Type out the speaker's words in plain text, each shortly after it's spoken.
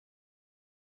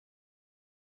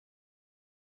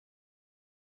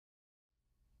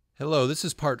Hello, this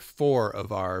is part 4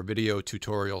 of our video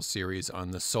tutorial series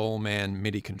on the Soleman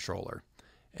MIDI controller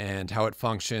and how it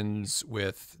functions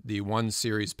with the 1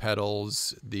 series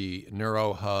pedals, the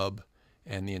Neuro hub,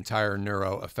 and the entire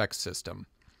Neuro effects system.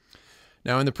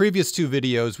 Now in the previous 2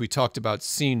 videos we talked about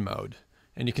scene mode,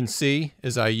 and you can see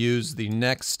as I use the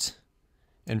next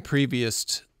and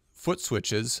previous foot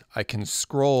switches I can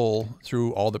scroll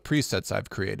through all the presets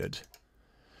I've created.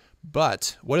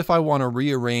 But what if I want to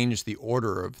rearrange the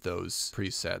order of those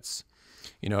presets,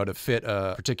 to fit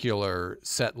a particular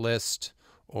set list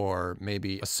or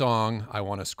maybe a song? I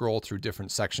want to scroll through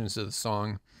different sections of the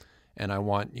song and I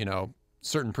want,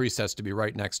 certain presets to be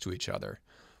right next to each other.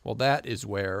 Well, that is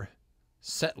where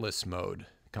setlist mode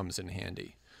comes in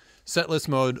handy. Setlist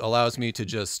mode allows me to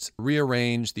just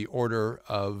rearrange the order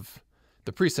of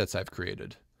the presets I've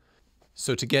created.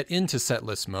 So to get into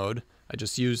setlist mode, I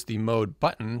just use the mode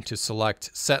button to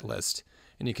select setlist.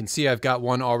 And you can see I've got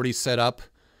one already set up.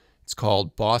 It's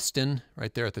called Boston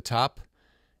right there at the top.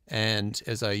 And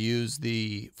as I use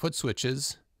the foot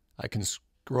switches, I can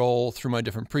scroll through my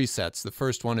different presets. The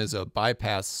first one is a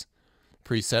bypass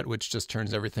preset, which just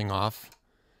turns everything off.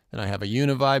 Then I have a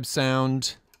univibe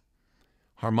sound,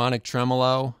 harmonic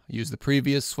tremolo. Use the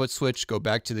previous foot switch, go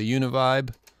back to the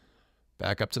univibe,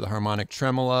 back up to the harmonic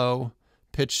tremolo,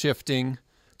 pitch shifting,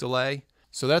 delay.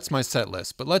 So that's my set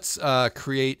list, but let's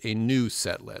create a new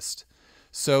set list.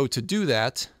 So to do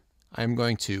that, I'm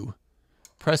going to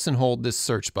press and hold this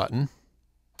search button.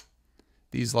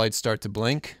 These lights start to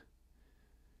blink.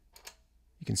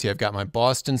 You can see I've got my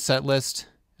Boston set list,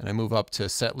 and I move up to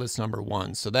set list number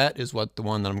 1. So that is the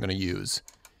one that I'm going to use.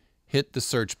 Hit the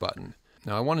search button.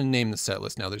 Now I want to name the set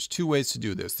list. Now there's 2 ways to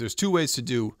do this. There's 2 ways to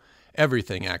do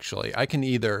everything actually. I can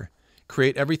either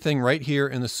create everything right here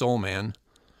in the Soleman,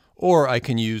 or I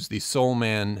can use the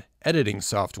Soleman editing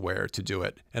software to do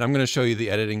it. And I'm going to show you the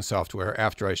editing software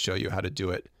after I show you how to do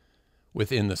it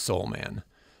within the Soleman.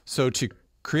 So to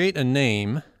create a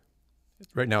name,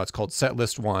 right now it's called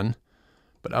setlist 1,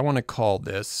 but I want to call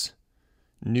this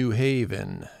New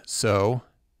Haven. So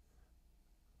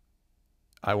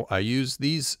I use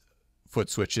these foot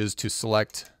switches to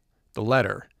select the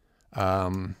letter.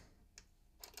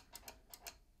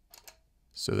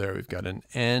 So there we've got an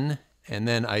N, and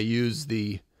then I use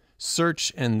the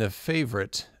search and the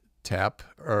favorite tap,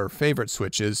 or favorite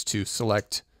switches, to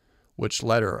select which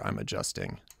letter I'm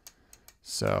adjusting.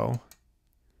 So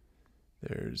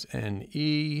there's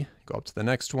NE, go up to the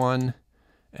next one,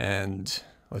 and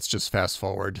let's just fast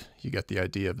forward. You get the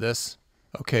idea of this.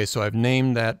 Okay, so I've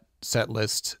named that set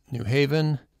list New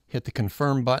Haven, hit the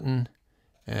confirm button,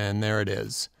 and there it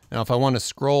is. Now if I want to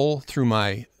scroll through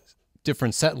my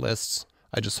different set lists,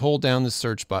 I just hold down the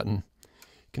search button.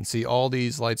 You can see all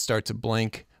these lights start to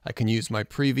blink. I can use my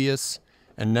previous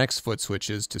and next foot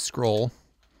switches to scroll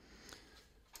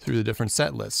through the different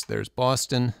set lists. There's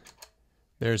Boston,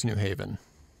 there's New Haven.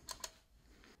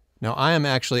 Now I am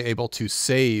actually able to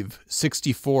save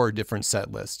 64 different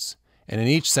set lists, and in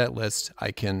each set list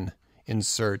I can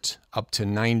insert up to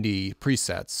 90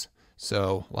 presets.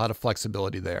 So a lot of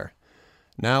flexibility there.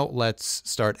 Now let's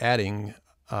start adding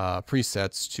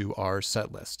presets to our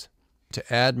set list.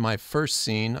 To add my first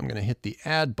scene, I'm going to hit the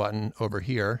add button over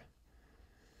here,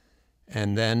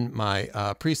 and then my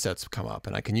presets come up,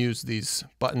 and I can use these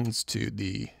buttons to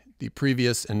the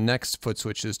previous and next foot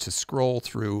switches to scroll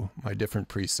through my different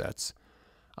presets.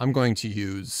 I'm going to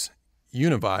use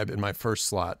univibe in my first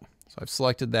slot. So I've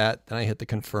selected that, then I hit the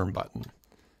confirm button.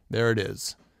 There it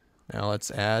is. Now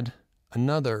let's add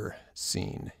another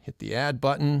scene. Hit the add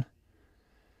button,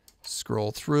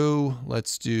 scroll through.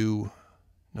 Let's do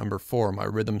number 4, my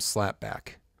rhythm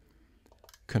slapback.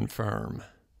 Confirm.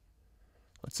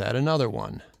 Let's add another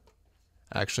one.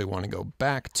 I actually want to go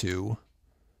back to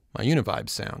my univibe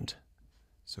sound.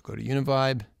 So go to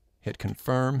univibe, hit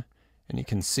confirm, and you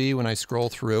can see when I scroll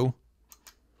through,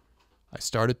 I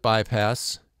start at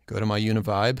bypass, go to my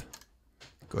univibe,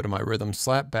 go to my rhythm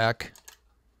slapback,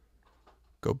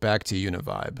 go back to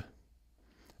univibe.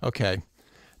 Okay.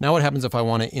 Now what happens if I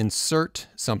want to insert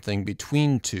something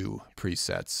between 2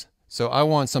 presets? So I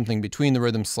want something between the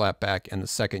rhythm slapback and the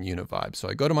second univibe. So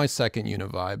I go to my second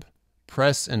univibe,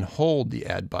 press and hold the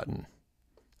add button.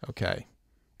 Okay,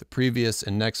 the previous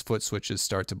and next foot switches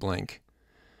start to blink.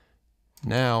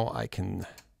 Now I can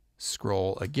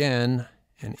scroll again,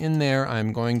 and in there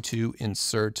I'm going to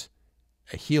insert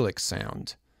a helix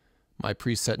sound, my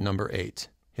preset number 8.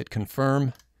 Hit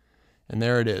confirm, and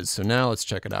there it is. So now let's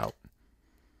check it out.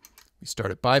 We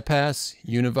start at bypass,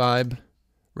 univibe,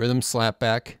 rhythm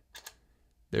slapback.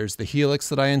 There's the helix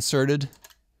that I inserted,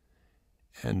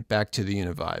 and back to the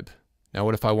univibe. Now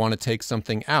what if I want to take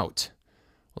something out?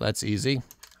 Well, that's easy.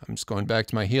 I'm just going back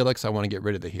to my helix. I want to get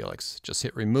rid of the helix. Just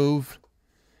hit remove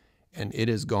and it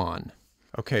is gone.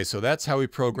 Okay, so that's how we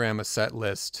program a set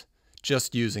list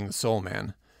just using the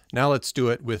Soleman. Now let's do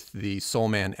it with the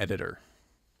Soleman editor.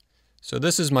 So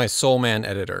this is my Soleman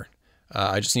editor.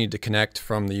 I just need to connect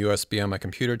from the USB on my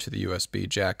computer to the USB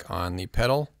jack on the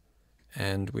pedal,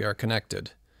 and we are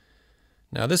connected.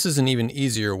 Now this is an even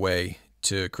easier way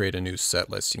to create a new set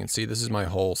list. You can see this is my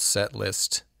whole set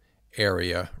list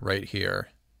area right here.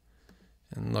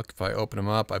 And look, if I open them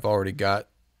up, I've already got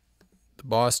the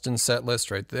Boston set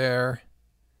list right there,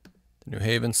 the New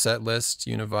Haven set list,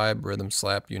 Univibe, Rhythm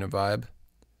Slap, Univibe.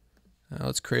 Now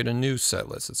let's create a new set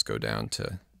list. Let's go down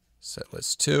to set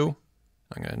list 2.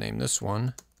 I'm going to name this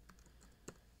one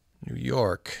New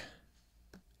York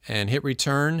and hit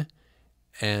return,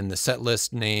 and the set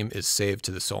list name is saved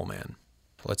to the Soleman.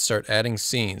 Let's start adding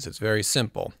scenes. It's very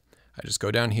simple. I just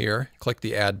go down here, click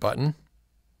the add button,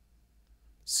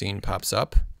 scene pops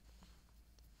up,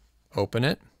 open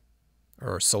it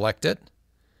or select it,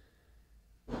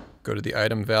 go to the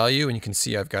item value, and you can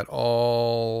see I've got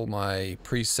all my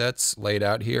presets laid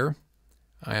out here.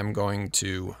 I am going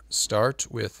to start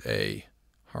with a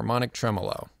harmonic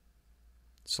tremolo.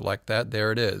 Select that,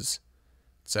 there it is.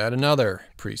 Let's add another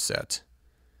preset.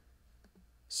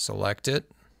 Select it,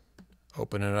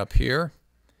 open it up here,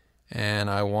 and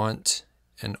I want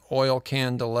an oil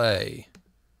can delay.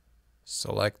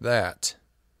 Select that.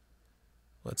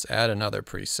 Let's add another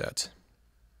preset.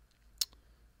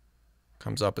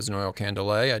 Comes up as an oil can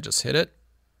delay. I just hit it.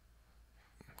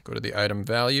 Go to the item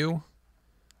value.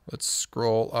 Let's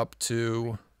scroll up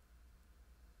to,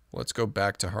 let's go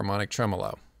back to harmonic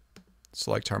tremolo.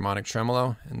 Select harmonic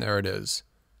tremolo, and there it is.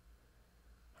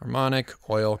 Harmonic,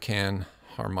 oil can,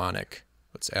 harmonic.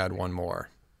 Let's add one more.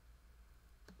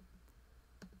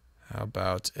 How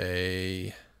about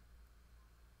a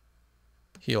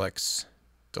helix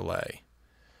delay?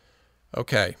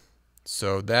 Okay,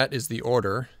 so that is the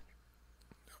order.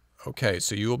 Okay,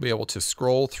 so you will be able to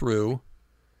scroll through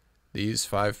these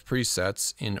 5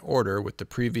 presets in order with the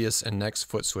previous and next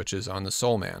foot switches on the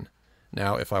Soleman.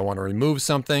 Now, if I want to remove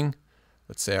something,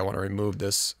 let's say I want to remove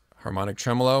this harmonic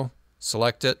tremolo,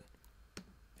 select it,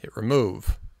 hit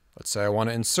remove. Let's say I want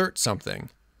to insert something.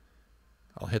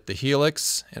 I'll hit the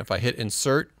helix, and if I hit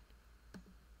insert,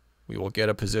 we will get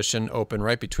a position open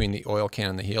right between the oil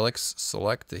can and the helix.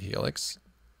 Select the helix.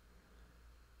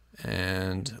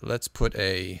 And let's put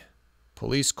a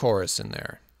police chorus in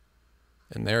there.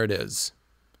 And there it is.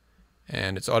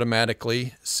 And it's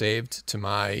automatically saved to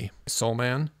my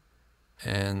Soleman.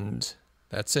 And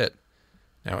that's it.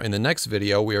 Now in the next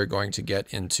video we are going to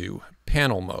get into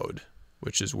panel mode,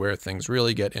 which is where things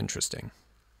really get interesting.